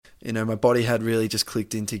my body had really just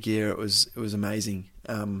clicked into gear. It was amazing.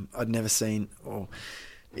 I'd never seen or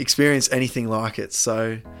experienced anything like it.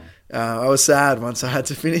 So I was sad once I had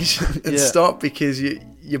to finish and stop, because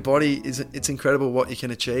your body it's incredible what you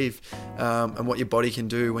can achieve, and what your body can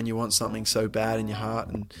do when you want something so bad in your heart,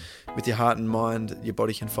 and with your heart and mind, your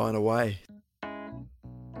body can find a way.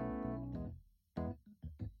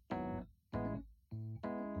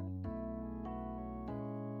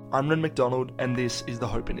 I'm Ren McDonald, and this is The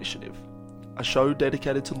Hope Initiative, a show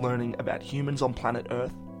dedicated to learning about humans on planet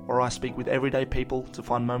Earth, where I speak with everyday people to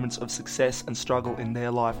find moments of success and struggle in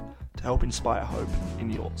their life to help inspire hope in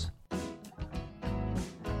yours.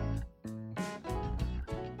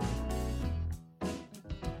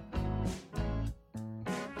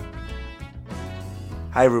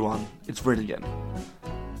 Hey everyone, it's Ren again.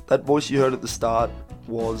 That voice you heard at the start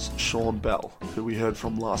was Sean Bell, who we heard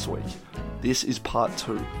from last week. This is part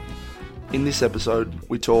 2. In this episode,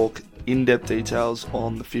 we talk in-depth details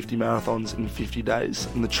on the 50 marathons in 50 days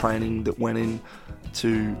and the training that went in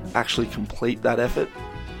to actually complete that effort,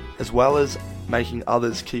 as well as making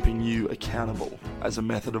others keeping you accountable as a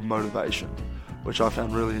method of motivation, which I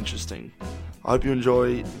found really interesting. I hope you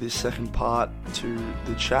enjoy this second part to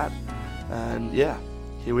the chat, and yeah,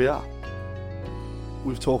 here we are.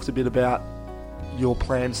 We've talked a bit about your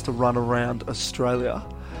plans to run around Australia,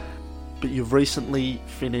 but you've recently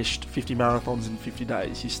finished 50 marathons in 50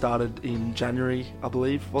 days. You started in January, I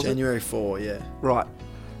believe, was January 4, yeah. Right.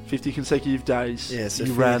 50 consecutive days. Yeah, so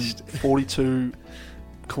you ran 42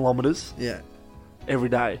 kilometres every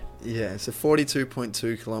day. Yeah, so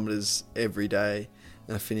 42.2 kilometres every day,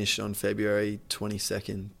 and I finished on February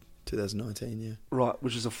 22nd, 2019, yeah. Right,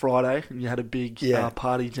 which is a Friday, and you had a big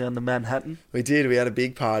party down the Manhattan. We did. We had a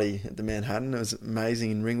big party at the Manhattan. It was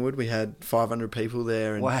amazing in Ringwood. We had 500 people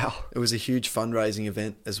there. And wow. It was a huge fundraising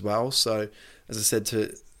event as well. So, as I said,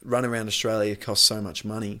 to run around Australia costs so much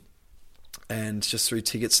money. And just through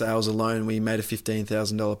ticket sales alone, we made a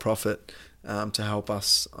 $15,000 profit to help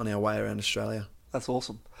us on our way around Australia. That's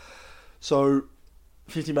awesome. So,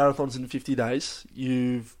 50 marathons in 50 days.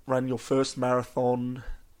 You've run your first marathon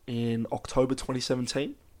in October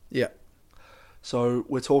 2017. Yeah. So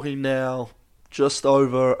we're talking now just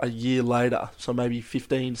over a year later, so maybe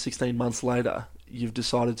 15, 16 months later, you've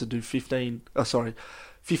decided to do 50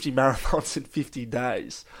 marathons in 50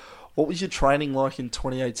 days. What was your training like in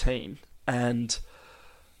 2018? And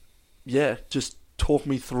yeah, just talk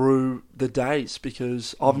me through the days,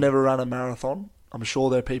 because I've never run a marathon. I'm sure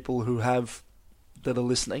there are people who have that are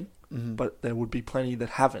listening, but there would be plenty that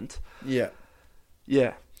haven't. Yeah.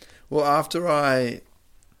 Yeah. Well, after I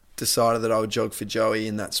decided that I would jog for Joey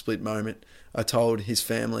in that split moment, I told his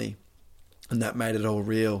family, and that made it all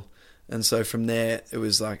real. And so from there, it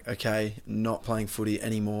was like, okay, not playing footy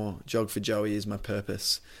anymore. Jog for Joey is my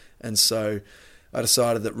purpose. And so I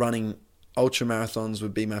decided that running ultra marathons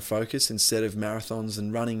would be my focus instead of marathons,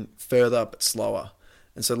 and running further but slower.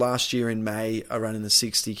 And so last year in May, I ran in the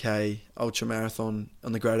 60k ultra marathon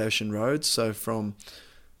on the Great Ocean Road. So from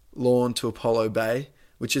Lorne to Apollo Bay,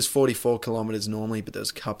 which is 44 kilometres normally, but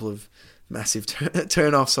there's a couple of massive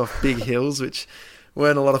turn-offs off big hills, which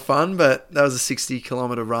weren't a lot of fun, but that was a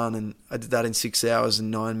 60-kilometre run, and I did that in 6 hours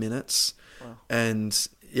and 9 minutes. Wow. And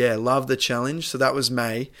yeah, loved the challenge. So that was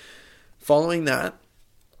May. Following that,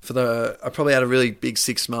 I probably had a really big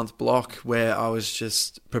 6-month block where I was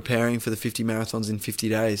just preparing for the 50 marathons in 50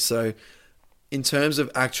 days. So in terms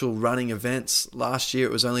of actual running events, last year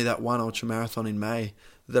it was only that one ultra marathon in May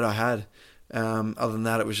that I had. Other than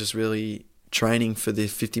that, it was just really training for the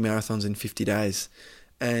 50 marathons in 50 days.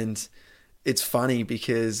 And it's funny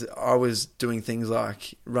because I was doing things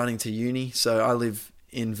like running to uni. So I live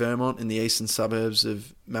in Vermont in the eastern suburbs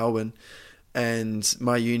of Melbourne, and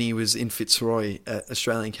my uni was in Fitzroy at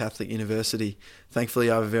Australian Catholic University.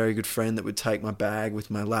 Thankfully, I have a very good friend that would take my bag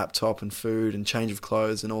with my laptop and food and change of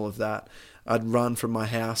clothes and all of that. I'd run from my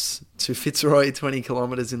house to Fitzroy 20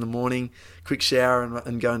 kilometres in the morning, quick shower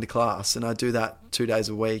and go into class. And I do that 2 days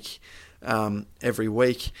a week, every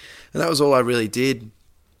week. And that was all I really did.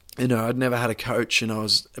 I'd never had a coach, and I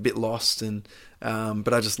was a bit lost,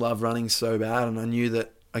 but I just love running so bad. And I knew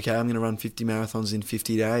that, okay, I'm going to run 50 marathons in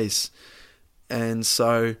 50 days. And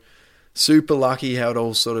so super lucky how it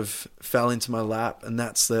all sort of fell into my lap. And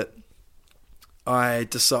that's that I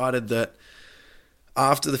decided that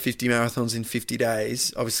after the 50 marathons in 50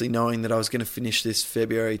 days, obviously knowing that I was going to finish this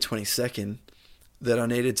February 22nd, that I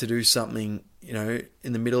needed to do something,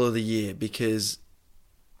 in the middle of the year, because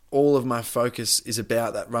all of my focus is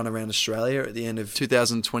about that run around Australia at the end of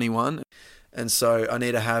 2021. And so I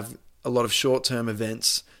need to have a lot of short-term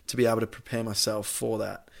events to be able to prepare myself for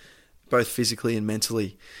that. both physically and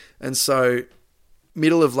mentally. And so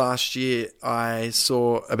middle of last year, I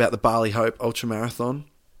saw about the Bali Hope Ultramarathon,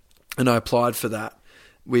 and I applied for that,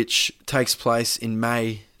 which takes place in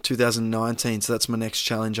May 2019. So that's my next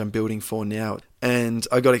challenge I'm building for now. And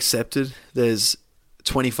I got accepted. There's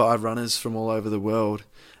 25 runners from all over the world,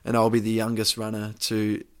 and I'll be the youngest runner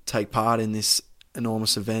to take part in this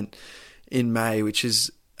enormous event in May, which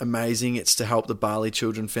is amazing. It's to help the Bali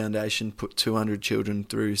Children Foundation put 200 children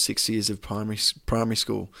through 6 years of primary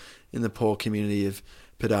school in the poor community of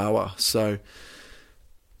Padawa. So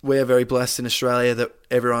we're very blessed in Australia that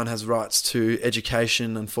everyone has rights to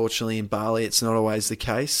education. Unfortunately, in Bali, it's not always the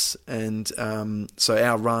case. And so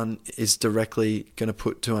our run is directly going to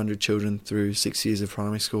put 200 children through 6 years of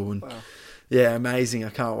primary school. And Wow. yeah, amazing. I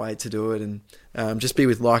can't wait to do it. And just be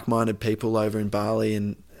with like-minded people over in Bali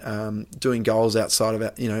and doing goals outside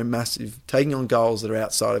of, massive, taking on goals that are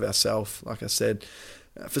outside of ourselves, like I said,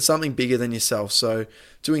 for something bigger than yourself. So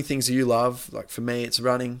doing things that you love, like for me, it's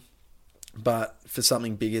running, but for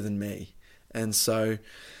something bigger than me. And so,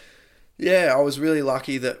 yeah, I was really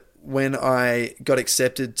lucky that when I got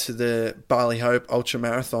accepted to the Bali Hope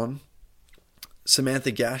Ultramarathon,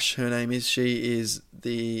 Samantha Gash, her name is, she is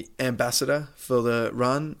the ambassador for the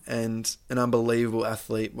run and an unbelievable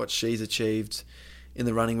athlete. What she's achieved in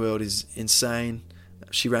the running world is insane.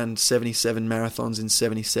 She ran 77 marathons in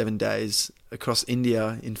 77 days across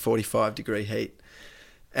India in 45-degree heat.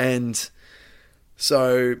 And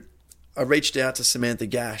so I reached out to Samantha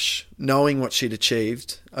Gash, knowing what she'd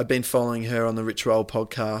achieved. I'd been following her on the Rich Roll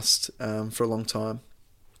podcast for a long time.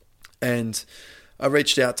 And I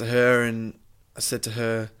reached out to her and I said to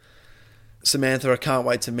her, Samantha, I can't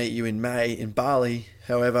wait to meet you in May in Bali.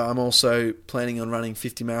 However, I'm also planning on running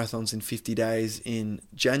 50 marathons in 50 days in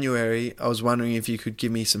January. I was wondering if you could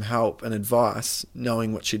give me some help and advice,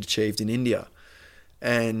 knowing what she'd achieved in India.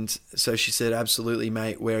 And so she said, absolutely,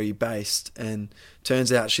 mate, where are you based? And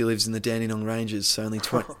turns out she lives in the Dandenong Ranges, so only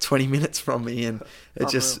 20 minutes from me. And it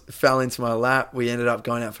just fell into my lap. We ended up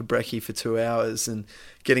going out for brekkie for 2 hours and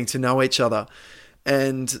getting to know each other.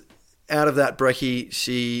 And out of that brekkie,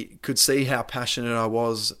 she could see how passionate I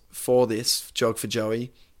was for this, Jog for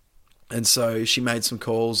Joey. And so she made some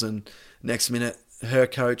calls, and next minute, her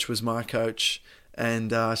coach was my coach.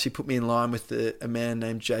 And she put me in line with a man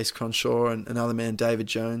named Jace Cronshaw and another man, David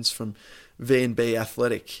Jones, from V&B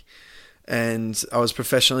Athletic. And I was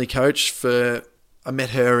professionally coached I met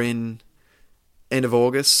her in end of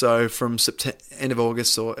August. So from end of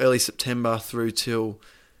August or early September through till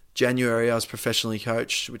January, I was professionally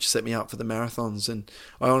coached, which set me up for the marathons. And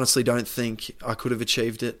I honestly don't think I could have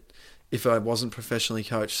achieved it if I wasn't professionally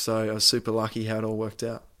coached. So I was super lucky how it all worked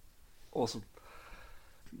out. Awesome.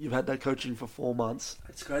 You've had that coaching for 4 months.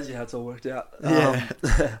 It's crazy how it's all worked out. Yeah,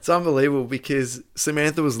 it's unbelievable because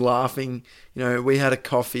Samantha was laughing. We had a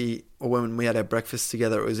coffee, or when we had our breakfast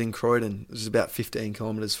together, it was in Croydon. It was about 15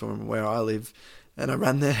 kilometres from where I live. And I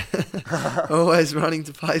ran there, always running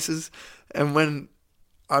to places. And when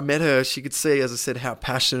I met her, she could see, as I said, how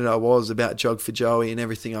passionate I was about Jog for Joey and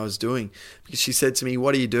everything I was doing. Because she said to me,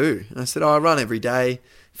 what do you do? And I said, I run every day,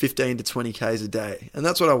 15 to 20 Ks a day. And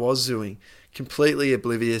that's what I was doing. Completely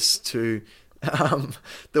oblivious to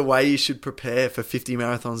the way you should prepare for 50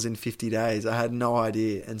 marathons in 50 days. I had no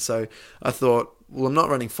idea. And so I thought, well, I'm not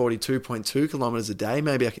running 42.2 kilometres a day.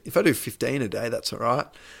 Maybe if I do 15 a day, that's all right.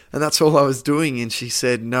 And that's all I was doing. And she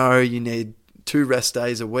said, no, you need 2 rest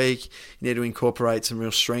days a week. You need to incorporate some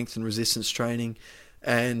real strength and resistance training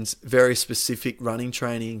and very specific running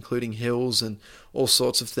training, including hills and all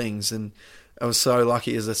sorts of things. And I was so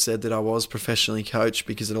lucky, as I said, that I was professionally coached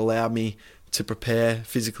because it allowed me to prepare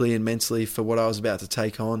physically and mentally for what I was about to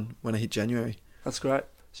take on when I hit January. That's great.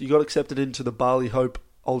 So you got accepted into the Bali Hope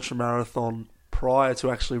Ultramarathon prior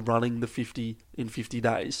to actually running the 50 in 50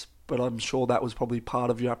 days, but I'm sure that was probably part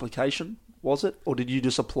of your application, was it? Or did you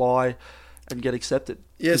just apply and get accepted?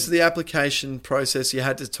 Yeah, so the application process, you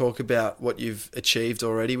had to talk about what you've achieved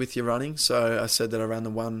already with your running. So I said that I ran the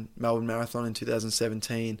one Melbourne Marathon in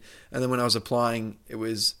 2017, and then when I was applying, it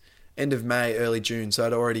was end of May, early June, so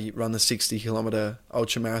I'd already run the 60-kilometre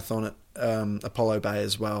ultramarathon at Apollo Bay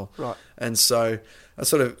as well. Right. And so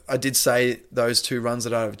I did say those 2 runs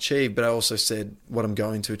that I've achieved, but I also said what I'm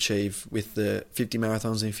going to achieve with the 50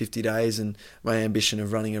 marathons in 50 days and my ambition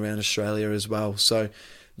of running around Australia as well. So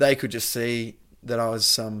they could just see that I was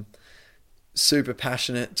some super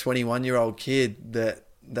passionate 21-year-old kid that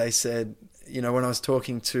they said, when I was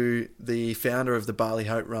talking to the founder of the Bali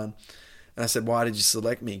Hope Run, and I said, why did you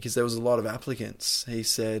select me? Because there was a lot of applicants. He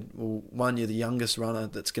said, well, one, you're the youngest runner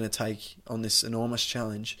that's going to take on this enormous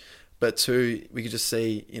challenge, but two, we could just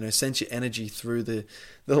see, sense your energy through the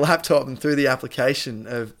laptop and through the application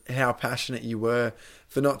of how passionate you were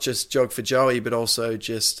for not just Jog for Joey, but also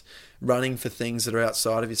just running for things that are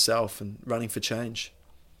outside of yourself and running for change.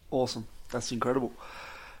 Awesome. That's incredible.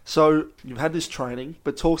 So you've had this training,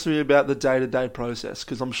 but talk to me about the day-to-day process,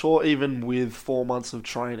 because I'm sure even with 4 months of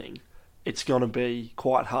training, it's going to be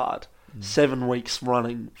quite hard. 7 weeks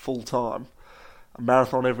running full-time, a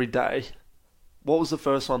marathon every day. What was the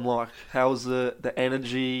first one like? How was the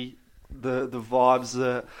energy, the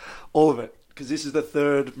vibes, all of it? Because this is the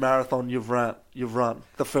third marathon you've run,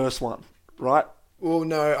 the first one, right? Well,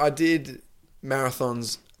 no, I did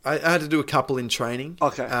marathons. I had to do a couple in training.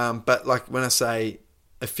 Okay. But like when I say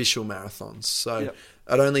official marathons, so Yep.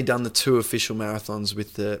 I'd only done the 2 official marathons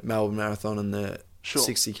with the Melbourne Marathon and the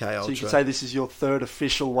 60K Ultra. So you can say this is your third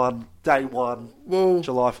official one, day one, well,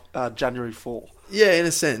 January 4. Yeah, in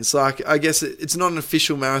a sense. Like, I guess it's not an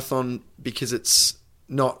official marathon because it's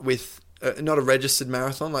not with not a registered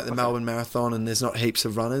marathon like the Melbourne Marathon, and there's not heaps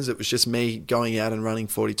of runners. It was just me going out and running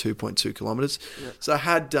 42.2 kilometres. Yeah. So I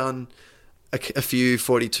had done a few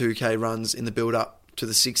 42K runs in the build-up to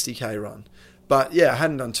the 60K run. But, yeah, I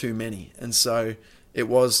hadn't done too many. And so it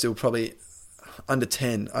was still probably under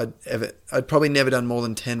 10. I'd probably never done more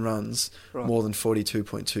than 10 runs, more than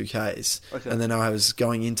 42.2 Ks. Okay. And then I was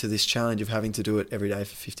going into this challenge of having to do it every day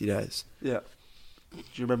for 50 days. Yeah. Do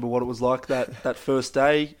you remember what it was like that first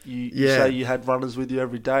day? You say you had runners with you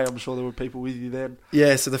every day. I'm sure there were people with you then.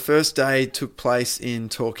 Yeah, so the first day took place in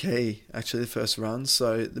Torquay, actually the first run.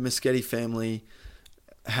 So the Moschetti family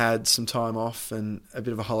had some time off and a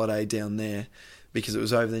bit of a holiday down there because it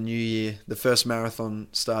was over the New Year. The first marathon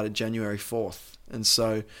started January 4th. And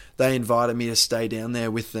so they invited me to stay down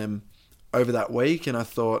there with them over that week. And I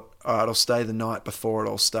thought, all right, I'll stay the night before it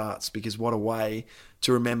all starts, because what a way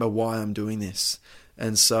to remember why I'm doing this.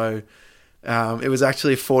 And so it was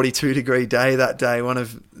actually a 42-degree day that day, one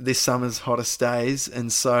of this summer's hottest days.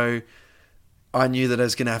 And so I knew that I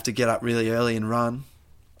was going to have to get up really early and run.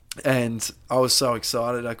 And I was so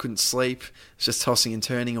excited. I couldn't sleep. I was just tossing and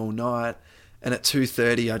turning all night. And at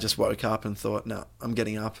 2:30, I just woke up and thought, no, I'm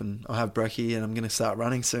getting up and I'll have brekkie and I'm going to start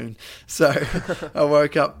running soon. So I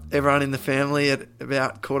woke up everyone in the family at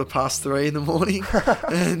about 3:15 in the morning.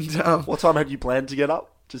 And what time had you planned to get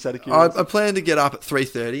up? Just out of curiosity. I planned to get up at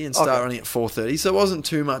 3:30 and start running at 4:30. So it wasn't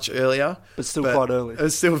too much earlier. But still quite early. It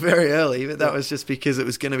was still very early, but that was just because it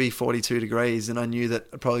was going to be 42 degrees and I knew that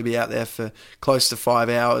I'd probably be out there for close to 5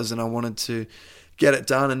 hours, and I wanted to get it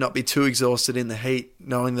done and not be too exhausted in the heat,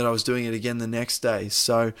 knowing that I was doing it again the next day.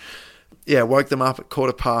 So, yeah, woke them up at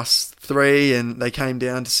 3:15 and they came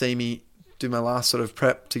down to see me do my last sort of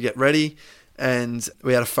prep to get ready. And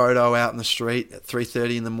we had a photo out in the street at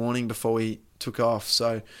 3:30 in the morning before we took off.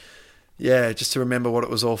 So, yeah, just to remember what it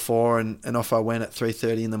was all for, and off I went at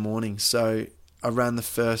 3:30 in the morning. So I ran the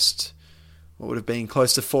first, what would have been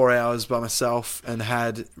close to 4 hours by myself, and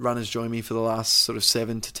had runners join me for the last sort of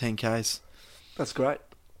 7 to 10 Ks. That's great.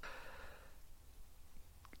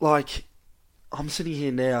 Like, I'm sitting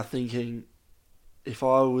here now thinking, if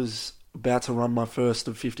I was about to run my first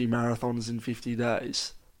of 50 marathons in 50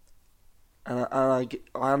 days, and I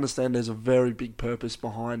understand there's a very big purpose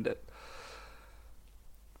behind it,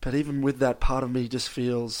 but even with that, part of me just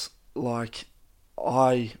feels like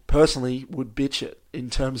I personally would bitch it in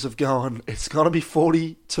terms of going, it's going to be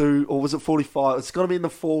 42, or was it 45? It's going to be in the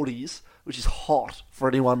 40s, which is hot for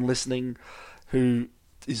anyone listening who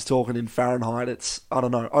is talking in Fahrenheit. It's, I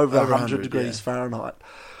don't know, over 100 degrees Fahrenheit.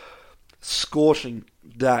 Scorching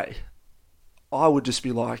day. I would just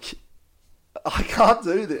be like, I can't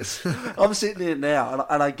do this. I'm sitting here now,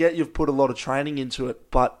 and I get you've put a lot of training into it,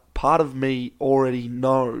 but part of me already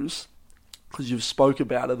knows, because you've spoke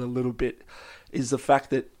about it a little bit, is the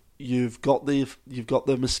fact that you've got the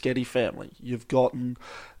Moschetti family, you've gotten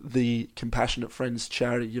the Compassionate Friends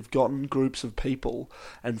charity, you've gotten groups of people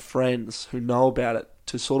and friends who know about it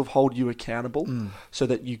to sort of hold you accountable so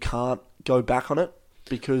that you can't go back on it.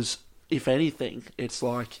 Because if anything, it's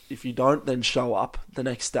like, if you don't then show up the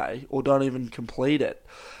next day or don't even complete it,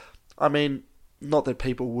 I mean, not that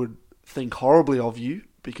people would think horribly of you,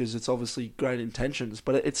 because it's obviously great intentions,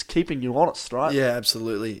 but it's keeping you honest, right? Yeah,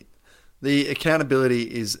 absolutely. The accountability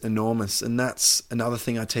is enormous, and that's another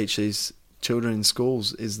thing I teach these children in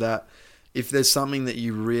schools, is that if there's something that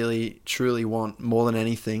you really, truly want more than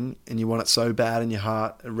anything, and you want it so bad in your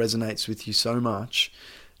heart, it resonates with you so much,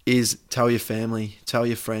 is tell your family, tell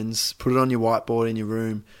your friends, put it on your whiteboard in your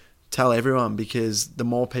room, tell everyone, because the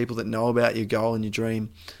more people that know about your goal and your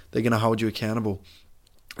dream, they're going to hold you accountable.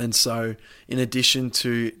 And so, in addition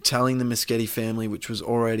to telling the Moschetti family, which was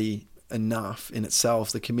already enough in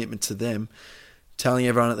itself, the commitment to them, telling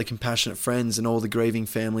everyone at the Compassionate Friends and all the grieving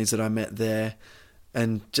families that I met there,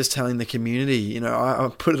 and just telling the community. I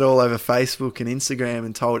put it all over Facebook and Instagram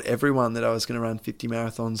and told everyone that I was going to run 50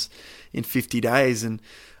 marathons in 50 days. And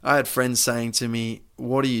I had friends saying to me,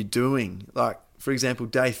 what are you doing? Like, for example,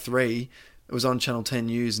 day 3, it was on Channel 10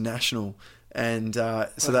 News National. And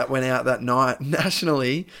so that went out that night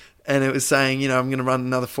nationally. And it was saying, I'm going to run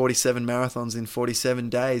another 47 marathons in 47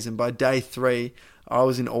 days. And by day 3, I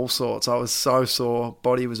was in all sorts. I was so sore.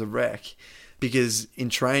 Body was a wreck. Because in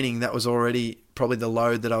training, that was already probably the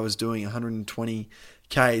load that I was doing. 120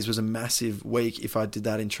 Ks was a massive week if I did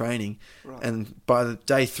that in training. Right. And by the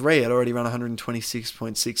day 3, I'd already run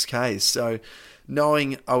 126.6 Ks. So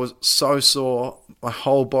knowing I was so sore, my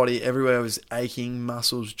whole body, everywhere was aching,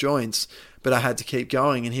 muscles, joints, but I had to keep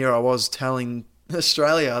going. And here I was telling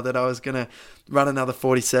Australia that I was going to run another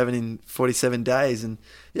 47 in 47 days. And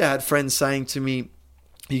I had friends saying to me,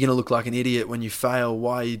 you're going to look like an idiot when you fail.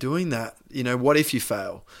 Why are you doing that? What if you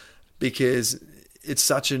fail? Because it's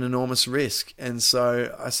such an enormous risk. And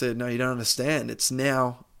so I said, no, you don't understand. It's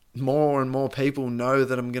now more and more people know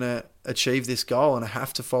that I'm going to achieve this goal, and I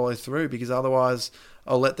have to follow through, because otherwise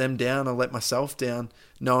I'll let them down. I'll let myself down,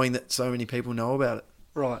 knowing that so many people know about it.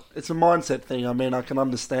 Right. It's a mindset thing. I mean, I can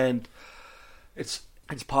understand. It's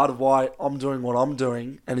part of why I'm doing what I'm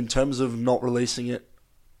doing. And in terms of not releasing it,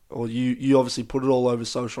 or you obviously put it all over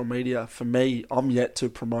social media. For me, I'm yet to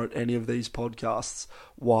promote any of these podcasts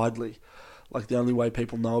widely. Like, the only way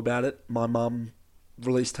people know about it, my mum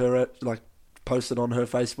released posted on her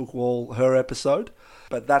Facebook wall her episode.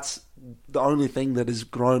 But that's the only thing that has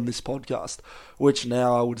grown this podcast, which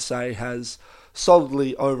now I would say has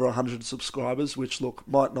solidly over 100 subscribers, which, look,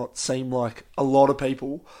 might not seem like a lot of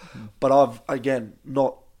people, but I've, again,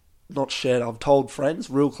 not shared. I've told friends,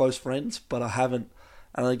 real close friends, but I haven't.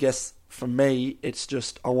 And I guess for me, it's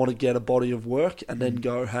just I want to get a body of work and then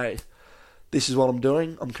go, hey, this is what I'm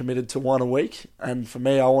doing. I'm committed to one a week. And for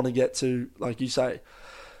me, I want to get to, like you say,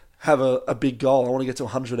 have a big goal. I want to get to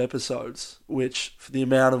 100 episodes, which for the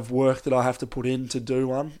amount of work that I have to put in to do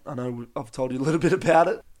one, I know I've told you a little bit about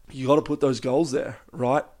it, you got to put those goals there,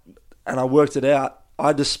 right? And I worked it out.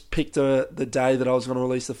 I just picked the day that I was going to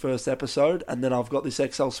release the first episode, and then I've got this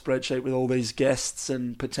Excel spreadsheet with all these guests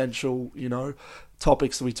and potential,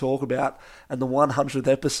 topics that we talk about, and the 100th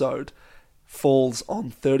episode falls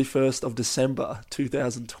on 31st of December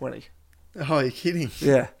 2020. Oh, you're kidding?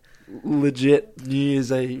 Yeah, legit New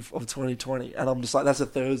Year's Eve of 2020, and I'm just like, that's a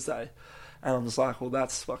Thursday, and I'm just like, well,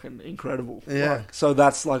 that's fucking incredible. Yeah. So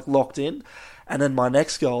that's locked in, and then my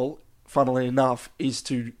next goal, funnily enough, is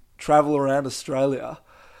to travel around Australia,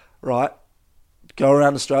 right? Go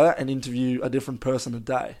around Australia and interview a different person a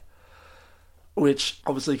day, which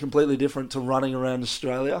obviously completely different to running around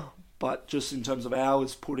Australia, but just in terms of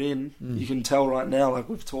hours put in, you can tell right now, like,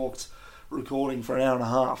 we've talked recording for an hour and a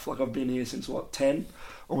half. Like, I've been here since 10,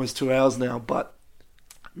 almost 2 hours now, but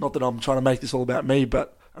not that I'm trying to make this all about me,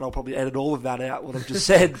 but, and I'll probably edit all of that out, what I've just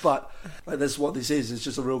said, but that's what this is. It's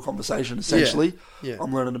just a real conversation, essentially. Yeah.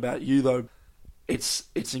 I'm learning about you, though.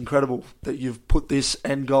 It's incredible that you've put this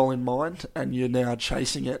end goal in mind and you're now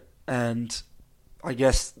chasing it. And I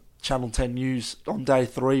guess Channel 10 News on day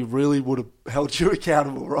 3 really would have held you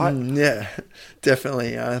accountable, right? Yeah,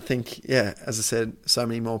 definitely. I think, as I said, so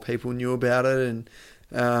many more people knew about it. And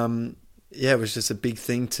it was just a big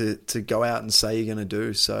thing to go out and say you're going to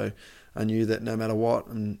do. So I knew that no matter what,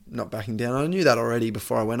 I'm not backing down. I knew that already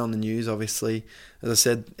before I went on the news, obviously. As I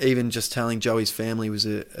said, even just telling Joey's family was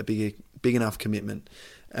a big enough commitment.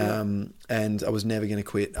 And I was never going to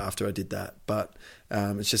quit after I did that. But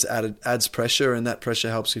it's just adds pressure, and that pressure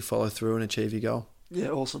helps you follow through and achieve your goal. Yeah,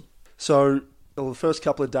 awesome. So the first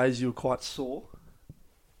couple of days you were quite sore.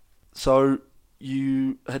 So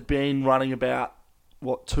you had been running about,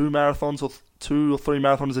 2 marathons or 2 or 3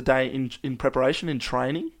 marathons a day in preparation, in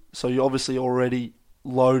training? So you're obviously already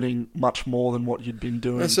loading much more than what you'd been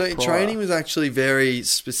doing. So training was actually very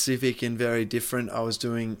specific and very different. I was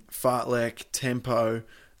doing fartlek, tempo,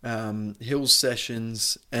 hill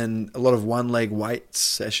sessions, and a lot of one leg weight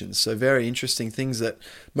sessions. So very interesting things that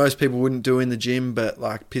most people wouldn't do in the gym, but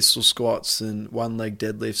like pistol squats and one leg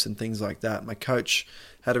deadlifts and things like that. My coach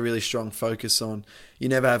had a really strong focus on, you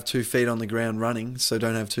never have 2 feet on the ground running, so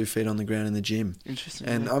don't have 2 feet on the ground in the gym. Interesting.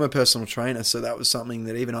 And I'm a personal trainer, so that was something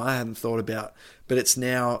that even I hadn't thought about, but it's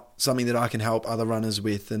now something that I can help other runners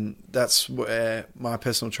with, and that's where my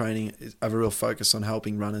personal training I have a real focus on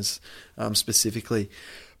helping runners specifically.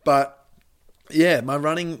 But yeah, my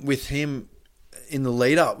running with him, in the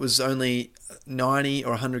lead up was only 90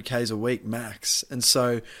 or 100 Ks a week max. And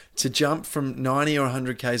so to jump from 90 or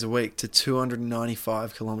 100 Ks a week to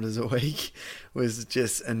 295 kilometers a week was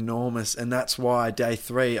just enormous. And that's why day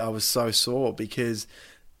 3 I was so sore, because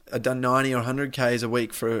I'd done 90 or 100 Ks a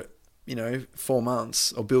week for, 4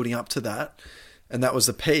 months or building up to that. And that was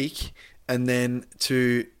the peak. And then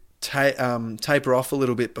to taper off a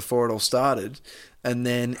little bit before it all started, and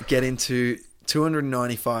then get into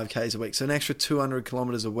 295 Ks a week, so an extra 200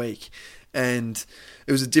 kilometers a week. And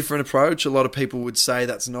it was a different approach. A lot of people would say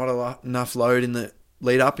that's not enough load in the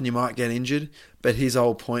lead up and you might get injured, but his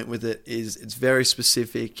whole point with it is it's very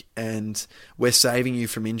specific, and we're saving you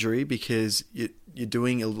from injury because you're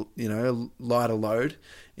doing a lighter load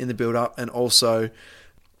in the build up, and also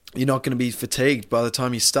you're not going to be fatigued by the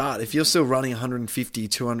time you start. If you're still running 150,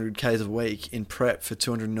 200 Ks a week in prep for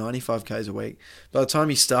 295 Ks a week, by the time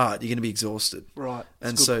you start, you're going to be exhausted. Right.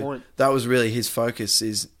 And That's a good so point. that was really his focus,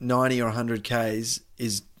 is 90 or 100 Ks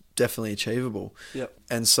is definitely achievable. Yep.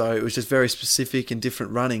 And so it was just very specific and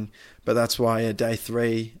different running. But that's why day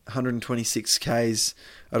 3, 126 Ks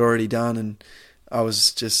I'd already done, and I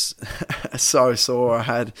was just so sore.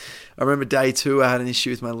 I remember day 2, I had an issue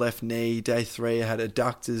with my left knee. Day 3, I had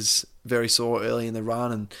adductors very sore early in the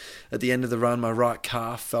run. And at the end of the run, my right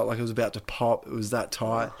calf felt like it was about to pop. It was that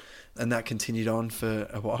tight. And that continued on for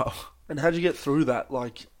a while. And how'd you get through that?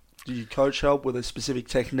 Like, did your coach help? Were there specific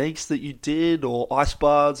techniques that you did, or ice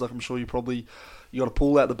baths? Like, I'm sure you got a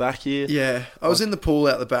pool out the back here. Yeah, I was in the pool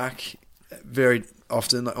out the back very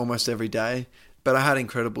often, like almost every day. But I had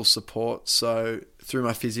incredible support. So through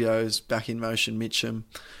my physios, Back in Motion, Mitcham,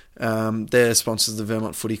 they're sponsors of the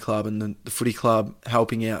Vermont Footy Club, and the footy club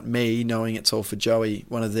helping out me, knowing it's all for Joey,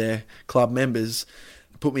 one of their club members,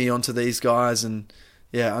 put me onto these guys, and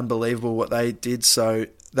yeah, unbelievable what they did. So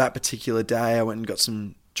that particular day, I went and got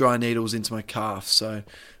some dry needles into my calf. So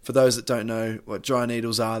for those that don't know what dry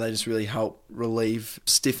needles are, they just really help relieve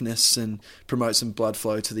stiffness and promote some blood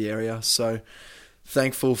flow to the area. So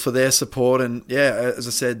thankful for their support. And yeah, as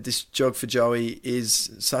I said, this Jog for Joey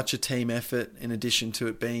is such a team effort. In addition to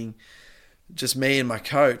it being just me and my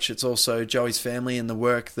coach, it's also Joey's family and the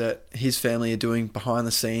work that his family are doing behind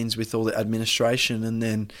the scenes with all the administration, and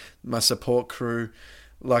then my support crew,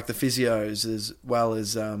 like the physios, as well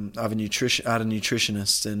as I had a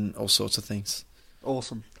nutritionist and all sorts of things.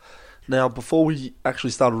 Awesome. Now, before we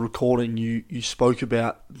actually started recording, you spoke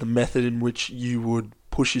about the method in which you would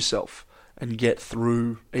push yourself and get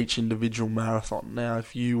through each individual marathon. Now,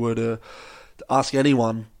 if you were to ask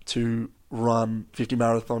anyone to run 50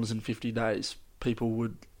 marathons in 50 days, people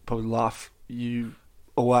would probably laugh you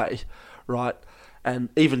away, right? And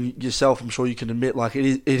even yourself, I'm sure you can admit, like,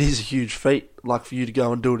 it is a huge feat. Like, for you to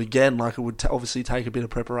go and do it again, like, it would obviously take a bit of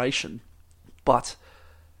preparation. But,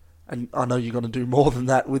 and I know you're going to do more than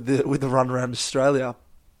that with the run around Australia.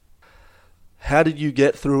 How did you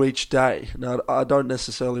get through each day? Now, I don't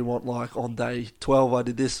necessarily want, like, on day 12 I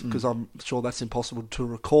did this, because I'm sure that's impossible to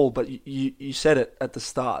recall, but you said it at the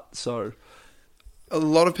start, so... A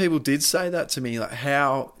lot of people did say that to me, like,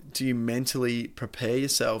 how do you mentally prepare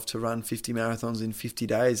yourself to run 50 marathons in 50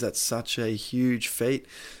 days? That's such a huge feat.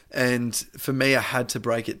 And for me, I had to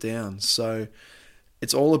break it down. So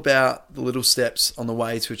it's all about the little steps on the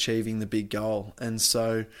way to achieving the big goal. And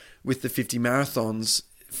so with the 50 marathons,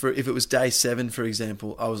 if it was day 7, for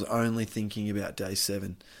example, I was only thinking about day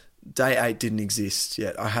 7. Day 8 didn't exist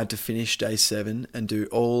yet. I had to finish day 7 and do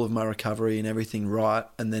all of my recovery and everything right,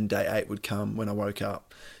 and then day 8 would come when I woke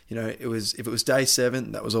up. You know, if it was day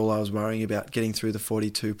 7, that was all I was worrying about, getting through the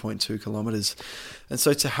 42.2 kilometers. And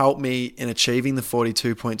so to help me in achieving the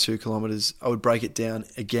 42.2 kilometers, I would break it down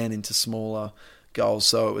again into smaller goals.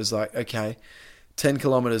 So it was like, okay, 10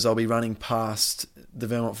 kilometers I'll be running past the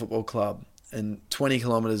Vermont Football Club, and 20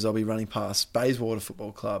 kilometers I'll be running past Bayswater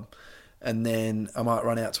Football Club. And then I might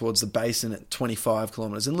run out towards the basin at 25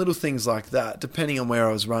 kilometres, and little things like that, depending on where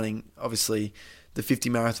I was running. Obviously, the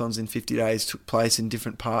 50 marathons in 50 days took place in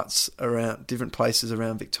different places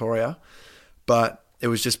around Victoria, but it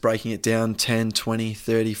was just breaking it down 10, 20,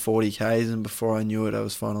 30, 40 Ks, and before I knew it, I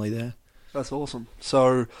was finally there. That's awesome.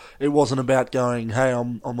 So it wasn't about going, hey,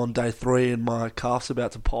 I'm on day 3 and my calf's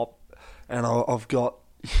about to pop and I've got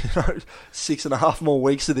 6.5 more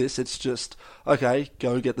weeks of this. It's just, okay,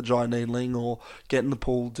 go get the dry needling or get in the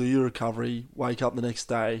pool, do your recovery, wake up the next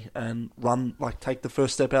day and run, like, take the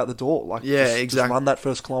first step out the door. Like, exactly. Just run that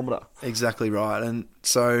first kilometre. Exactly right. And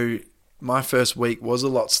so my first week was a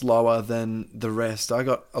lot slower than the rest. I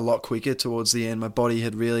got a lot quicker towards the end. My body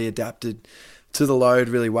had really adapted to the load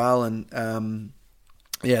really well, and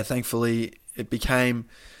thankfully it became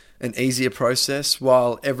an easier process,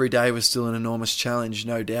 while every day was still an enormous challenge,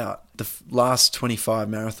 no doubt. The last 25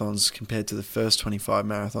 marathons compared to the first 25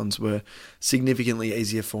 marathons were significantly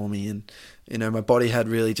easier for me, and my body had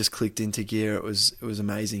really just clicked into gear. It was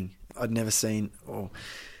amazing. I'd never seen or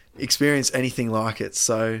experienced anything like it.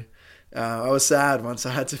 So I was sad once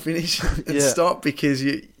I had to finish and stop, because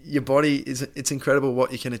your body it's incredible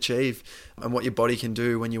what you can achieve and what your body can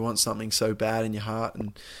do when you want something so bad in your heart,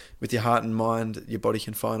 and with your heart and mind, your body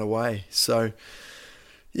can find a way. So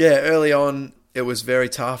early on it was very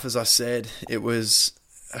tough. As I said, I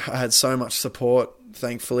had so much support,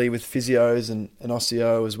 thankfully, with physios and an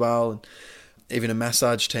osteo as well, and even a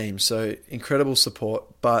massage team. So incredible support,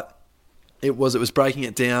 but it was breaking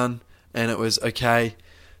it down, and it was okay.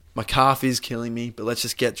 My calf is killing me, but let's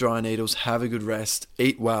just get dry needles, have a good rest,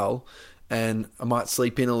 eat well, and I might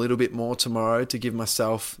sleep in a little bit more tomorrow to give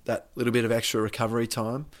myself that little bit of extra recovery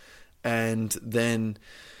time, and then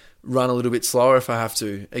run a little bit slower if I have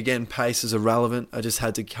to. Again, pace is irrelevant. I just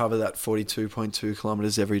had to cover that 42.2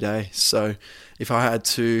 kilometers every day. So if I had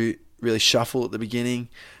to really shuffle at the beginning,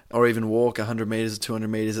 or even walk 100 meters or 200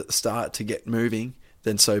 meters at the start to get moving,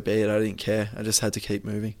 then so be it. I didn't care. I just had to keep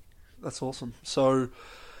moving. That's awesome. So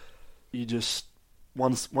you just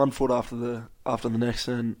one foot after the next,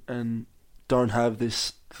 and don't have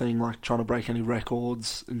this thing like trying to break any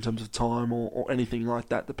records in terms of time or anything like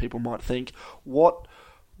that people might think. What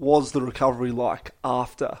was the recovery like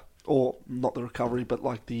after, or not the recovery, but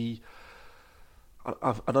like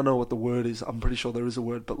I don't know what the word is. I'm pretty sure there is a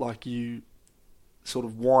word, but like you sort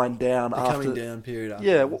of wind down after coming down period.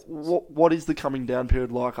 Yeah, what is the coming down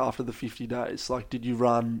period like after the 50 days? Like, did you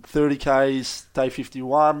run 30 Ks day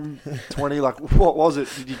 51, 20? Like, what was it?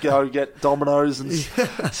 Did you go get Domino's and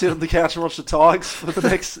sit on the couch and watch the Tigers for the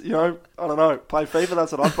next, I don't know, play FIFA?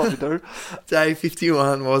 That's what I'd probably do. Day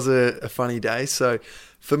 51 was a funny day. So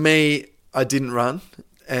for me, I didn't run,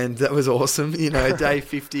 and that was awesome. Day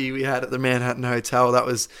 50 we had at the Manhattan Hotel. That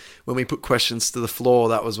was when we put questions to the floor.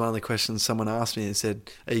 That was one of the questions someone asked me and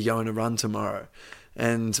said, "Are you going to run tomorrow?"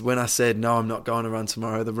 And when I said, "No, I'm not going to run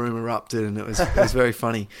tomorrow," the room erupted, and it was very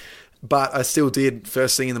funny. But I still did.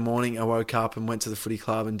 First thing in the morning, I woke up and went to the footy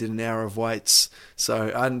club and did an hour of weights.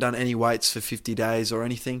 So I hadn't done any weights for 50 days or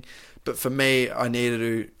anything. But for me,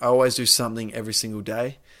 I always do something every single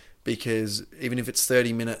day. Because even if it's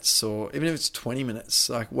 30 minutes or even if it's 20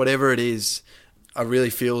 minutes, like whatever it is, I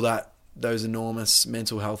really feel that those enormous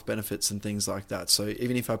mental health benefits and things like that. So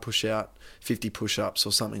even if I push out 50 push-ups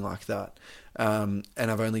or something like that, and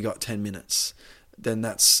I've only got 10 minutes, then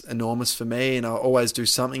that's enormous for me, and I'll always do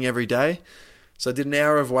something every day. So I did an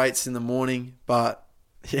hour of weights in the morning, but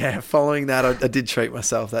following that, I did treat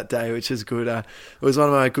myself that day, which is good. It was one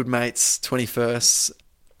of my good mates' 21st,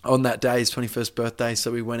 on that day, his 21st birthday,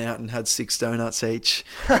 so we went out and had 6 donuts each.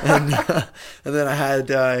 And then I had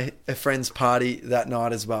a friend's party that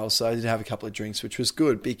night as well, so I did have a couple of drinks, which was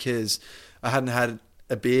good because I hadn't had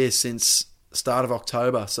a beer since start of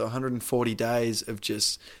October. So 140 days of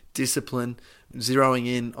just discipline, zeroing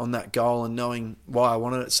in on that goal and knowing why I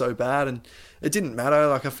wanted it so bad. And it didn't matter.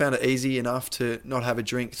 Like, I found it easy enough to not have a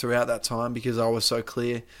drink throughout that time because I was so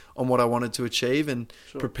clear on what I wanted to achieve and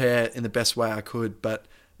prepare in the best way I could. But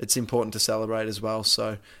it's important to celebrate as well.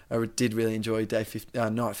 So I did really enjoy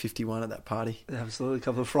night 51 at that party. Absolutely. A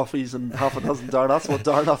couple of frothies and half a dozen donuts. What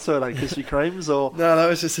donuts were they? Krispy Kremes or? No, that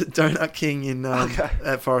was just at Donut King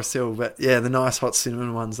at Forest Hill. But yeah, the nice hot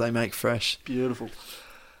cinnamon ones they make fresh. Beautiful.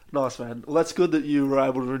 Nice, man. Well, that's good that you were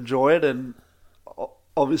able to enjoy it. And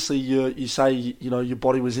obviously you say, your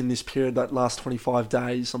body was in this period, that last 25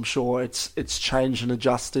 days. I'm sure it's changed and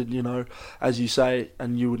adjusted, as you say,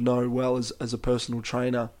 and you would know well as a personal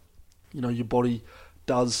trainer, your body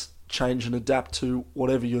does change and adapt to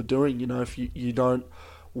whatever you're doing. If you don't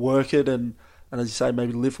work it and as you say,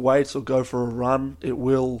 maybe lift weights or go for a run, it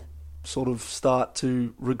will sort of start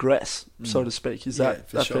to regress, so to speak. Is that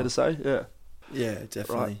sure. fair to say? Yeah. Yeah,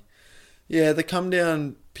 definitely. Right. Yeah, the come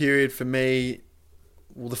down period for me,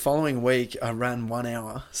 well, the following week I ran 1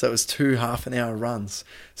 hour, so it was 2 half-an-hour runs.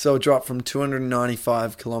 So I dropped from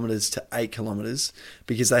 295 kilometres to 8 kilometres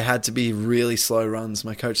because they had to be really slow runs.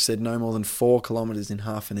 My coach said no more than 4 kilometres in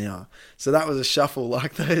half an hour. So that was a shuffle,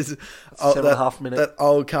 like those 7.5 minutes. That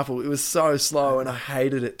old couple. It was so slow and I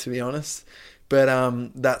hated it, to be honest. But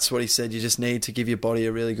that's what he said. You just need to give your body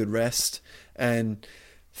a really good rest. And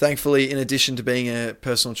thankfully, in addition to being a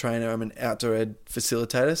personal trainer, I'm an outdoor ed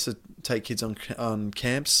facilitator, so take kids on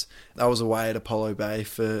camps. I was away at Apollo Bay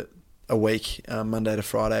for a week, Monday to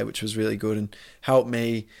Friday, which was really good and helped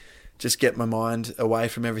me just get my mind away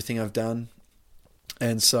from everything I've done.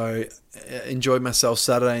 And so enjoyed myself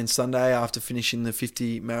Saturday and Sunday after finishing the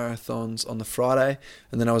 50 marathons on the Friday.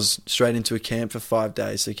 And then I was straight into a camp for 5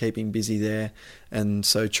 days, so keeping busy there. And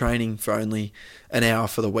so training for only an hour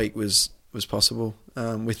for the week was possible.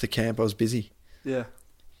 With the camp, I was busy. Yeah,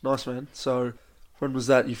 nice, man. So when was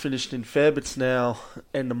that? You finished in Feb, it's now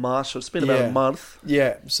end of March, so it's been about a month.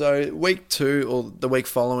 Yeah, so week 2 or the week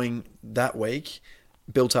following that week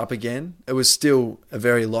built up again. It was still a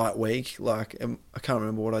very light week. Like, I can't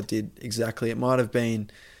remember what I did exactly. It might have been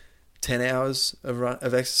 10 hours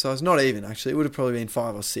of exercise. Not even, actually. It would have probably been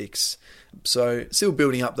 5 or 6. So still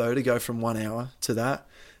building up, though, to go from 1 hour to that.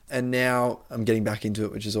 And now I'm getting back into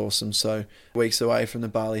it, which is awesome. So weeks away from the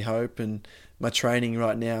Bali Hope, and my training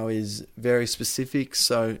right now is very specific.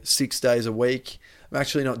 So 6 days a week. I'm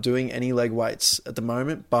actually not doing any leg weights at the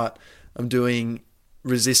moment, but I'm doing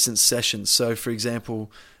resistance sessions. So for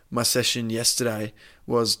example, my session yesterday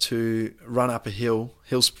was to run up a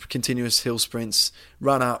continuous hill sprints,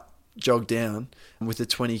 run up, jog down with a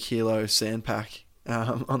 20 kilo sand pack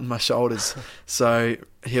on my shoulders. So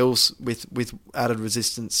hills with added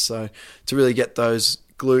resistance. So to really get those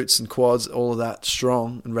glutes and quads, all of that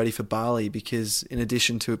strong and ready for Bali, because in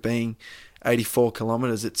addition to it being 84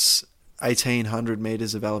 kilometers, it's 1,800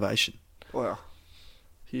 meters of elevation. Wow.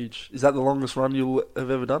 Huge. Is that the longest run you'll have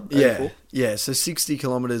ever done? 84? Yeah. So 60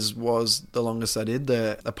 kilometres was the longest I did,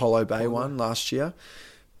 the Apollo Bay one last year.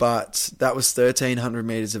 But that was 1,300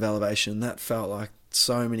 metres of elevation. That felt like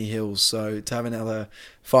so many hills. So to have another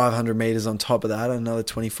 500 metres on top of that, another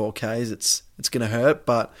 24 Ks, it's going to hurt.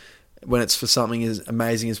 But when it's for something as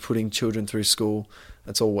amazing as putting children through school,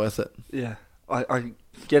 it's all worth it. Yeah. I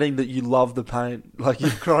getting that you love the pain. Like,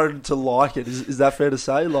 you've grown to like it. Is that fair to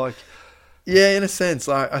say? Like, yeah, in a sense.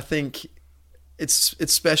 Like, I think it's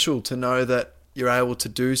special to know that you're able to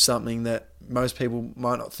do something that most people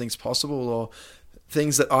might not think is possible, or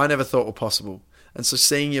things that I never thought were possible. And so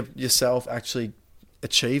seeing yourself actually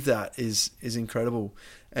achieve that is incredible.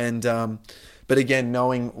 And but again,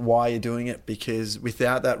 knowing why you're doing it, because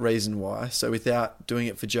without that reason why, so without doing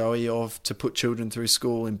it for Joey or to put children through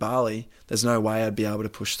school in Bali, there's no way I'd be able to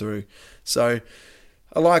push through. So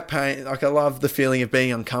I like pain. Like, I love the feeling of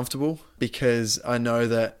being uncomfortable, because I know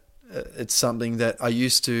that it's something that I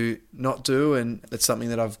used to not do, and it's something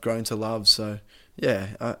that I've grown to love. So yeah,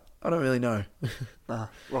 I don't really know. Nah,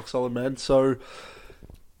 rock solid, man. So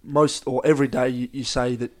every day you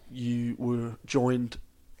say that you were joined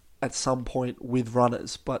at some point with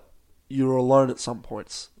runners, but you were alone at some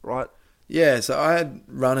points, right? Yeah, so I had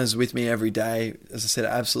runners with me every day. As I said,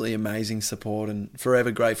 absolutely amazing support, and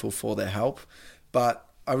forever grateful for their help. But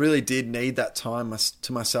I really did need that time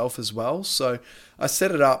to myself as well. So I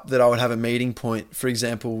set it up that I would have a meeting point. For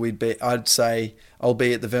example, I'd say I'll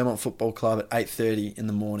be at the Vermont Football Club at 8:30 in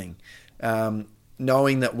the morning,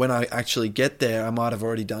 knowing that when I actually get there, I might have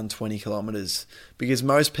already done 20 kilometers, because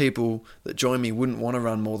most people that join me wouldn't want to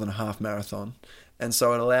run more than a half marathon. And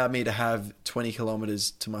so it allowed me to have 20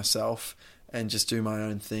 kilometers to myself and just do my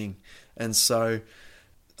own thing. And so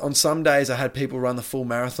on some days I had people run the full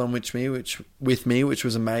marathon with me, which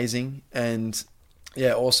was amazing. And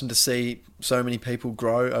yeah, awesome to see so many people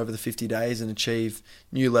grow over the 50 days and achieve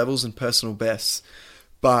new levels and personal bests.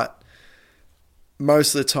 But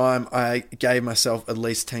most of the time I gave myself at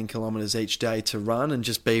least 10 kilometers each day to run and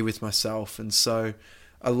just be with myself. And so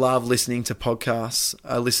I love listening to podcasts.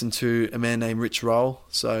 I listen to a man named Rich Roll.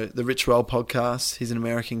 So the Rich Roll podcast, he's an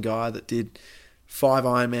American guy that did 5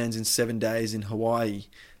 Ironmans in 7 days in Hawaii.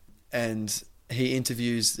 And he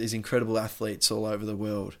interviews these incredible athletes all over the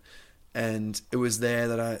world. And it was there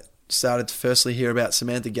that I started to firstly hear about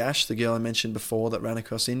Samantha Gash, the girl I mentioned before that ran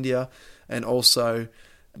across India, and also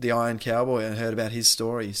the Iron Cowboy. I heard about his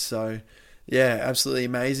story. So yeah, absolutely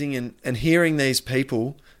amazing. And hearing these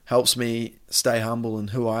people helps me stay humble in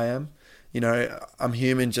who I am. You know, I'm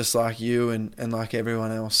human just like you and like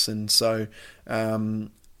everyone else. And so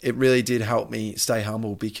it really did help me stay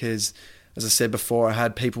humble, because as I said before, I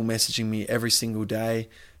had people messaging me every single day,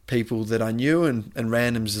 people that I knew and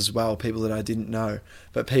randoms as well, people that I didn't know,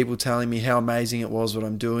 but people telling me how amazing it was what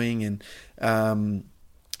I'm doing and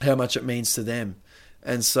how much it means to them.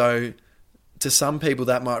 And so to some people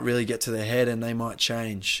that might really get to their head, and they might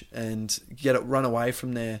change and run away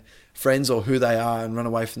from their friends or who they are, and run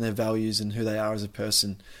away from their values and who they are as a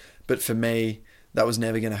person. But for me, that was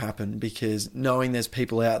never going to happen, because knowing there's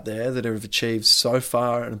people out there that have achieved so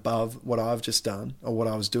far and above what I've just done or what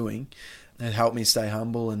I was doing, it helped me stay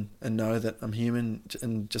humble and know that I'm human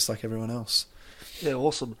and just like everyone else. Yeah,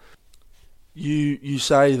 awesome. You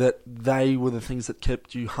say that they were the things that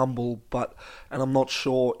kept you humble, and I'm not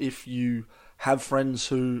sure if you have friends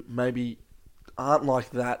who maybe aren't like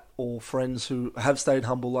that, or friends who have stayed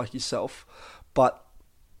humble like yourself. But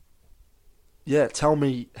yeah, tell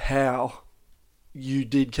me how you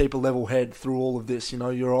did keep a level head through all of this. You know,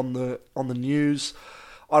 you're on the news.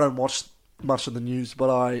 I don't watch much of the news,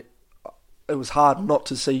 but it was hard not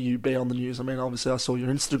to see you be on the news. I mean, obviously I saw your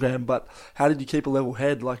Instagram, but how did you keep a level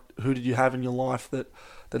head? Like, who did you have in your life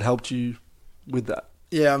that helped you with that?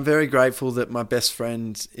 Yeah, I'm very grateful that my best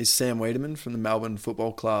friend is Sam Wiedemann from the Melbourne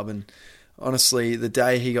Football Club, and honestly, the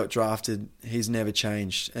day he got drafted, he's never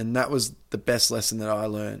changed. And that was the best lesson that I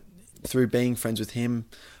learned through being friends with him.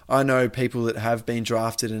 I know people that have been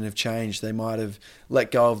drafted and have changed. They might have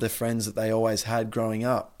let go of their friends that they always had growing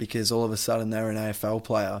up because all of a sudden they were an AFL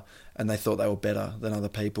player and they thought they were better than other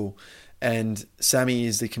people. And Sammy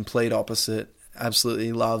is the complete opposite.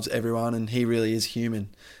 Absolutely loves everyone, and he really is human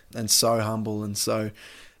and so humble. And so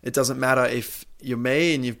it doesn't matter if you're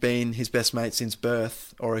me and you've been his best mate since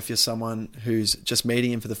birth, or if you're someone who's just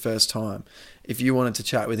meeting him for the first time. If you wanted to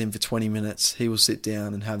chat with him for 20 minutes, he will sit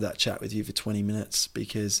down and have that chat with you for 20 minutes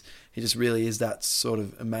because he just really is that sort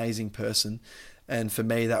of amazing person. And for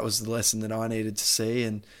me, that was the lesson that I needed to see,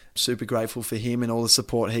 and I'm super grateful for him and all the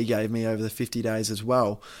support he gave me over the 50 days as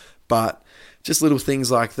well. But just little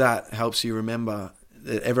things like that helps you remember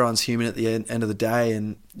that everyone's human at the end of the day,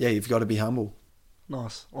 and yeah, you've got to be humble.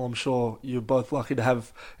 Nice. Well, I'm sure you're both lucky to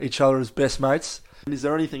have each other as best mates. And is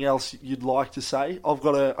there anything else you'd like to say? I've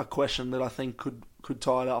got a question that I think could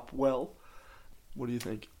tie it up well. What do you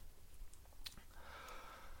think?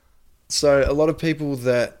 So a lot of people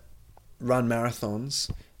that run marathons,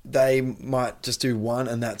 they might just do one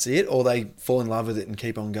and that's it, or they fall in love with it and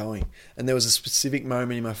keep on going. And there was a specific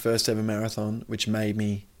moment in my first ever marathon which made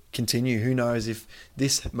me continue. Who knows, if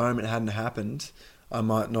this moment hadn't happened, I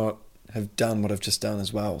might not have done what I've just done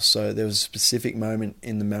as well. So there was a specific moment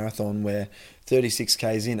in the marathon where 36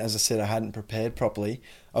 Ks in, as I said, I hadn't prepared properly.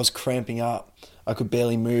 I was cramping up. I could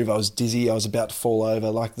barely move. I was dizzy. I was about to fall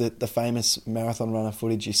over, like the famous marathon runner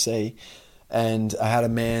footage you see. And I had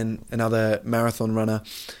another marathon runner,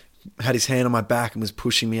 had his hand on my back and was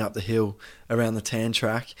pushing me up the hill around the tan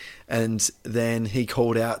track. And then he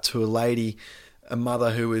called out to a lady, a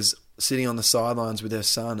mother who was sitting on the sidelines with her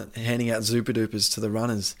son and handing out Zupa Dupas to the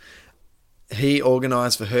runners. He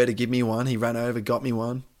organised for her to give me one. He ran over, got me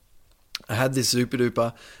one. I had this Zupa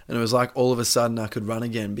Duper, and it was like all of a sudden I could run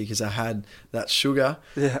again because I had that sugar,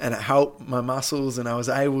 and it helped my muscles, and I was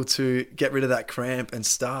able to get rid of that cramp and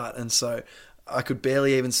start. And so I could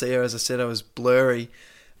barely even see her. As I said, I was blurry.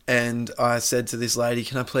 And I said to this lady,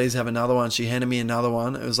 can I please have another one? She handed me another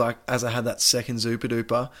one. It was like, as I had that second Zupa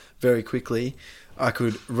Duper, very quickly, I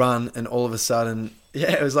could run, and all of a sudden,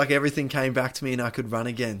 yeah, it was like everything came back to me and I could run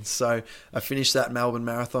again. So I finished that Melbourne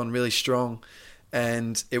Marathon really strong.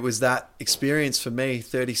 And it was that experience for me,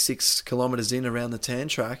 36 kilometres in around the tan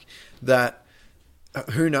track, that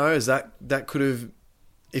who knows, that could have,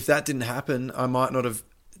 if that didn't happen, I might not have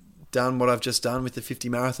done what I've just done with the 50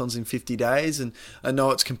 marathons in 50 days. And I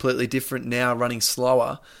know it's completely different now, running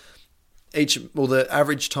slower. The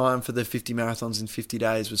average time for the 50 marathons in 50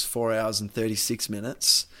 days was 4 hours and 36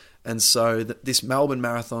 minutes. And so this Melbourne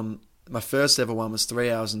Marathon, my first ever one, was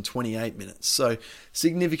 3 hours and 28 minutes. So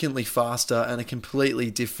significantly faster and a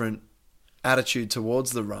completely different attitude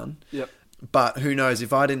towards the run. Yep. But who knows,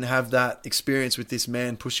 if I didn't have that experience with this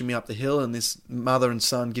man pushing me up the hill and this mother and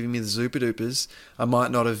son giving me the Zupa Dupas, I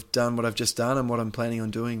might not have done what I've just done and what I'm planning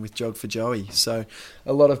on doing with Jog for Joey. So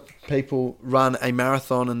a lot of people run a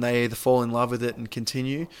marathon and they either fall in love with it and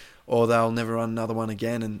continue, or they'll never run another one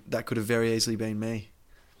again, and that could have very easily been me.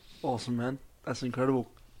 Awesome, man. That's incredible.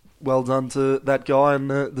 Well done to that guy and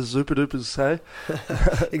the Zupa Dupas, hey?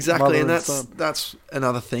 Exactly, and that's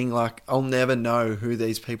another thing. Like, I'll never know who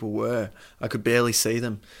these people were. I could barely see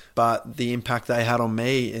them, but the impact they had on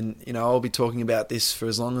me, and I'll be talking about this for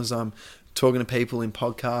as long as I'm talking to people in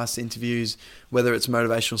podcasts, interviews, whether it's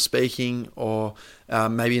motivational speaking or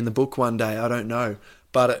maybe in the book one day. I don't know,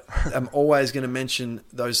 but I'm always going to mention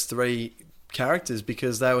those three characters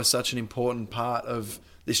because they were such an important part of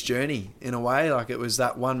this journey in a way. Like, it was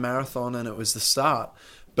that one marathon and it was the start,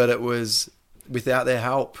 but it was without their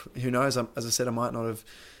help, who knows, as I said, I might not have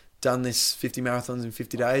done this 50 marathons in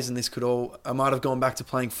 50 days, and I might have gone back to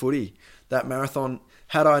playing footy. That marathon,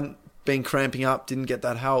 had I been cramping up, didn't get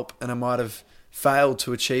that help, and I might have failed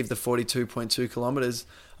to achieve the 42.2 kilometres,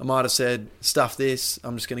 I might have said, stuff this,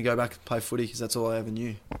 I'm just going to go back and play footy because that's all I ever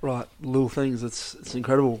knew. Right, little things, it's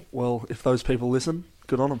incredible. Well, if those people listen,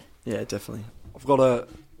 good on them. Yeah, definitely. I've got a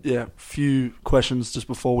few questions just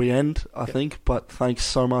before we end, I think, but thanks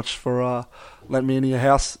so much for letting me into your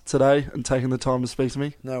house today and taking the time to speak to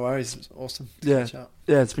me. No worries, it was awesome. Yeah,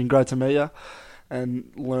 it's been great to meet you.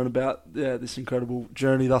 and learn about this incredible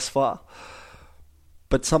journey thus far.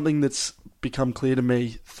 But something that's become clear to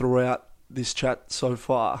me throughout this chat so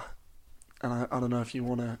far, and I don't know if you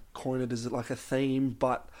want to coin it as like a theme,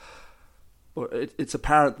 but it's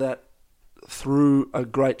apparent that through a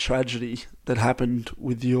great tragedy that happened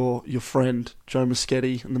with your friend Joe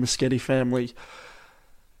Moschetti and the Moschetti family,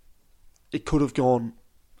 it could have gone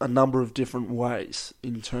a number of different ways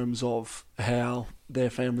in terms of how their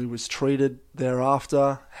family was treated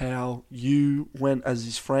thereafter, how you went as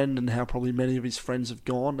his friend, and how probably many of his friends have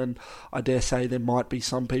gone. And I dare say there might be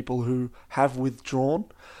some people who have withdrawn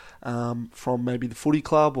from maybe the footy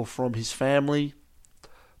club or from his family.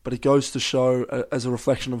 But it goes to show as a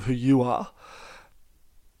reflection of who you are.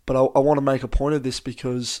 But I want to make a point of this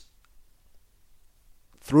because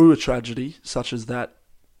through a tragedy such as that,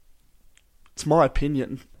 it's my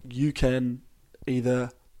opinion, you can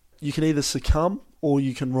either succumb or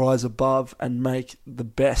you can rise above and make the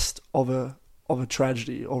best of a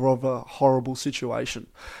tragedy or of a horrible situation.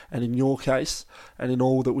 And in your case, and in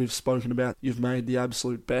all that we've spoken about, you've made the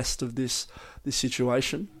absolute best of this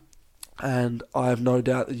situation. And I have no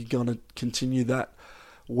doubt that you're going to continue that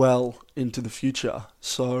well into the future.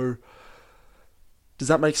 So does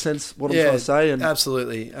that make sense, what I'm trying to say? And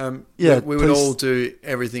absolutely. We would all do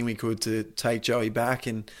everything we could to take Joey back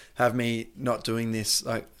and have me not doing this.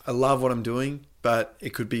 Like, I love what I'm doing, but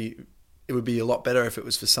it would be a lot better if it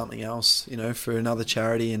was for something else, for another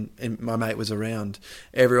charity, and my mate was around.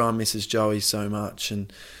 Everyone misses Joey so much,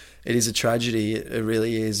 and it is a tragedy. It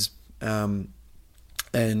really is.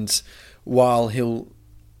 And while he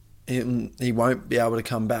won't be able to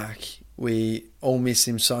come back, we all miss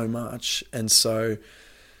him so much. And so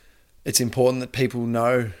it's important that people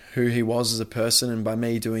know who he was as a person. And by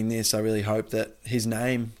me doing this, I really hope that his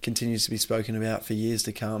name continues to be spoken about for years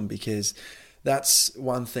to come, because that's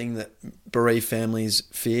one thing that bereaved families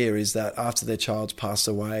fear, is that after their child's passed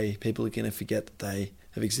away, people are going to forget that they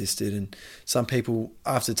have existed. And some people,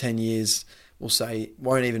 after 10 years,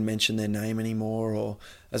 won't even mention their name anymore. Or,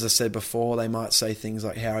 as I said before, they might say things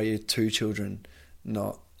like, how are your 2 children?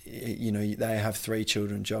 Not, they have 3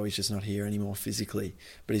 children. Joey's just not here anymore physically,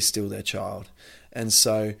 but he's still their child. And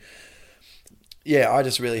so, I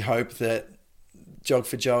just really hope that Jog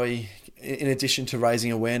for Joey, in addition to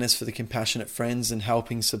raising awareness for the Compassionate Friends and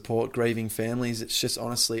helping support grieving families, it's just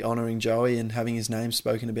honestly honouring Joey and having his name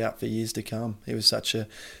spoken about for years to come. He was such an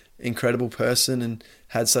incredible person and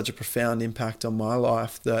had such a profound impact on my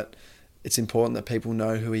life that it's important that people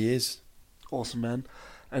know who he is. Awesome, man.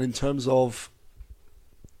 And in terms of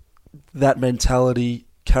that mentality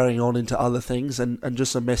carrying on into other things and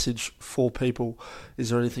just a message for people,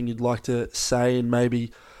 is there anything you'd like to say in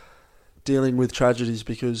maybe dealing with tragedies?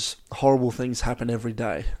 Because horrible things happen every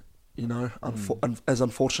day, as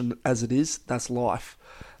unfortunate as it is, that's life.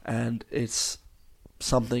 And it's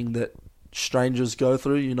something that strangers go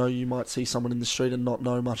through. You might see someone in the street and not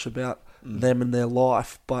know much about them and their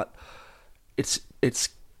life, but it's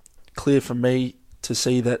clear for me to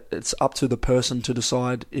see that it's up to the person to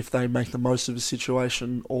decide if they make the most of a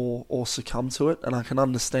situation or succumb to it. And I can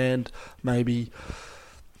understand maybe,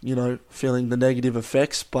 feeling the negative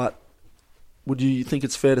effects, but would you think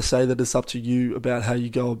it's fair to say that it's up to you about how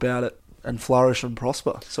you go about it and flourish and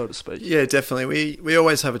prosper, so to speak? Yeah, definitely. We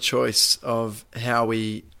always have a choice of how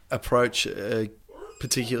we approach a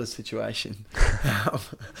particular situation.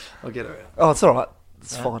 I'll get it. Oh, it's all right.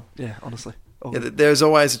 It's fine. Yeah, honestly. There's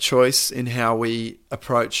always a choice in how we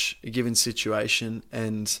approach a given situation,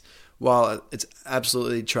 and while it's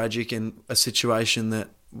absolutely tragic and a situation that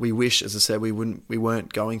we wish, as I said, we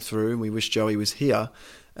weren't going through, and we wish Joey was here,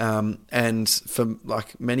 and for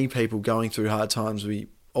like many people going through hard times, we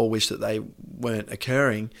all wish that they weren't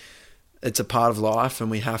occurring. It's a part of life,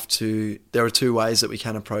 and there are 2 ways that we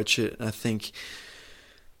can approach it. And I think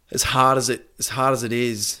as hard as it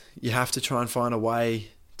is, you have to try and find a way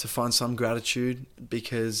to find some gratitude,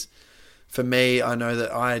 because for me, I know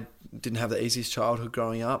that I didn't have the easiest childhood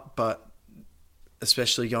growing up, but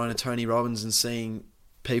especially going to Tony Robbins and seeing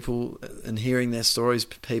people and hearing their stories,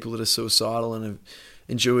 people that are suicidal and have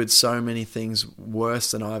endured so many things worse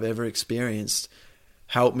than I've ever experienced,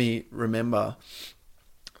 helped me remember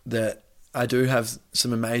that I do have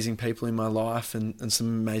some amazing people in my life and some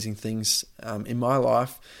amazing things in my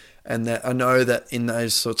life, and that I know that in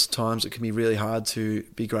those sorts of times it can be really hard to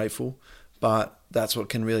be grateful, but that's what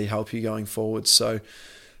can really help you going forward. So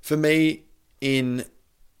for me, in,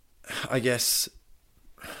 I guess,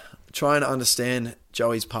 trying to understand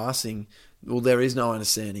Joey's passing, well, there is no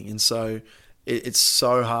understanding, and so it's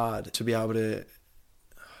so hard to be able to,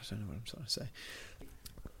 I don't know what I'm trying to say.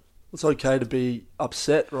 It's okay to be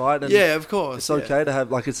upset, right? And yeah, of course. it's okay to have,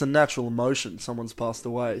 like, it's a natural emotion. Someone's passed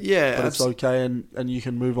away. Yeah, but it's okay, and you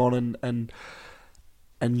can move on and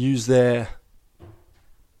use their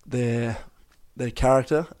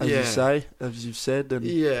character, as you say, as you've said. And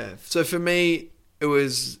yeah. So for me, it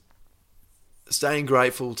was staying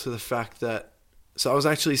grateful to the fact that. So I was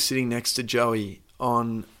actually sitting next to Joey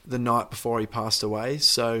on the night before he passed away.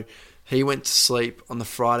 So he went to sleep on the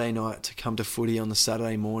Friday night to come to footy on the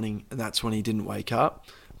Saturday morning, and that's when he didn't wake up.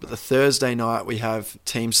 But the Thursday night we have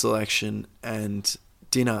team selection and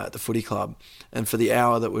dinner at the footy club. And for the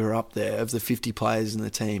hour that we were up there, of the 50 players in the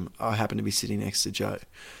team, I happened to be sitting next to Joe.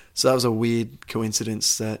 So that was a weird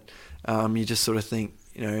coincidence that you just sort of think,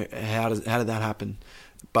 how did that happen?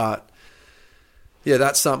 But yeah,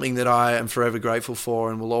 that's something that I am forever grateful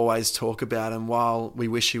for and will always talk about. And while we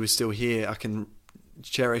wish he was still here, I can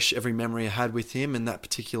cherish every memory I had with him in that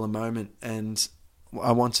particular moment, and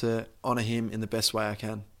I want to honour him in the best way I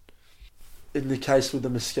can. In the case with the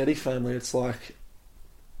Moschetti family, it's like,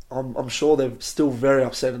 I'm sure they're still very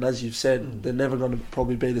upset, and as you've said, they're never going to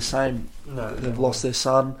probably be the same. No, they've lost their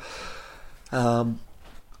son. But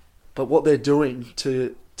what they're doing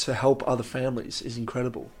to help other families is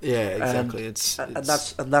incredible. Yeah, exactly. And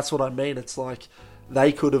that's what I mean. It's like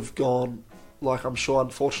they could have gone, like I'm sure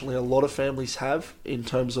unfortunately a lot of families have, in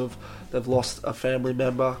terms of they've lost a family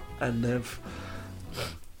member and they've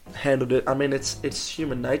handled it. I mean, it's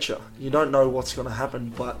human nature. You don't know what's going to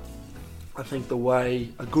happen, but I think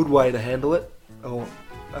a good way to handle it, or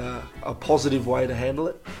a positive way to handle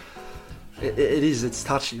it, it's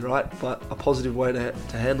touchy, right? But a positive way to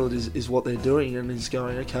handle it is what they're doing, and is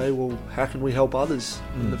going, okay, well, how can we help others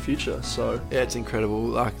in the future? So yeah, it's incredible.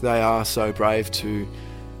 Like, they are so brave to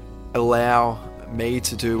allow me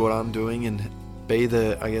to do what I'm doing and be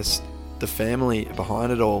the family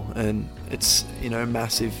behind it all. And it's, a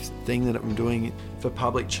massive thing that I'm doing for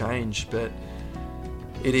public change, but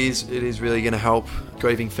it is really going to help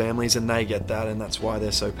grieving families, and they get that, and that's why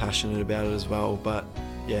they're so passionate about it as well. But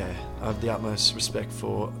yeah, I have the utmost respect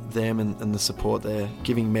for them and the support they're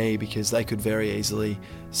giving me, because they could very easily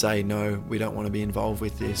say, no, we don't want to be involved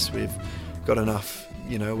with this. We've got enough,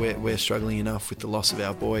 we're struggling enough with the loss of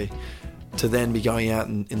our boy. To then be going out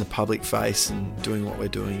in the public face and doing what we're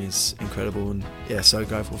doing is incredible, and yeah, so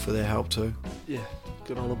grateful for their help too. Yeah,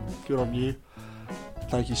 good on them. Good on you.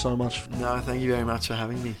 Thank you so much. No, thank you very much for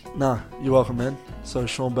having me. No, you're welcome, man. So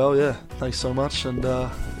Sean Bell, yeah, thanks so much, and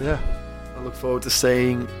yeah. I look forward to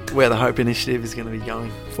seeing where the Hope Initiative is going to be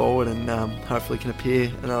going forward, and hopefully can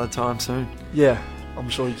appear another time soon. Yeah, I'm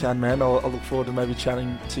sure you can, man. I'll look forward to maybe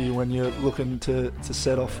chatting to you when you're looking to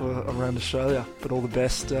set off around Australia. But all the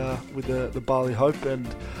best with the Bali Hope,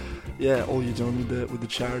 and yeah, all you're doing with the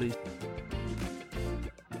charity.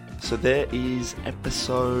 So there is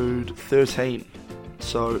episode 13.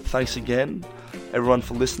 So thanks again, everyone,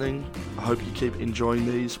 for listening. I hope you keep enjoying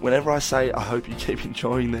these. Whenever I say I hope you keep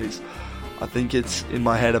enjoying these, I think it's in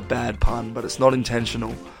my head a bad pun, but it's not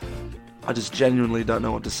intentional. I just genuinely don't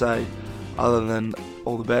know what to say other than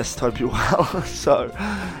all the best, hope you're well. So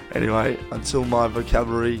anyway, until my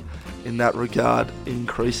vocabulary in that regard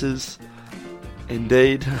increases,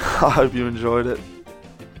 indeed, I hope you enjoyed it.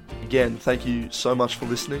 Again, thank you so much for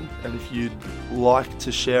listening, and if you'd like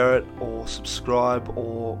to share it or subscribe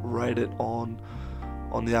or rate it on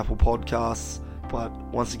the Apple Podcasts. But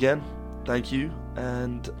once again, thank you,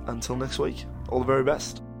 and until next week, all the very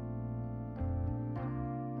best.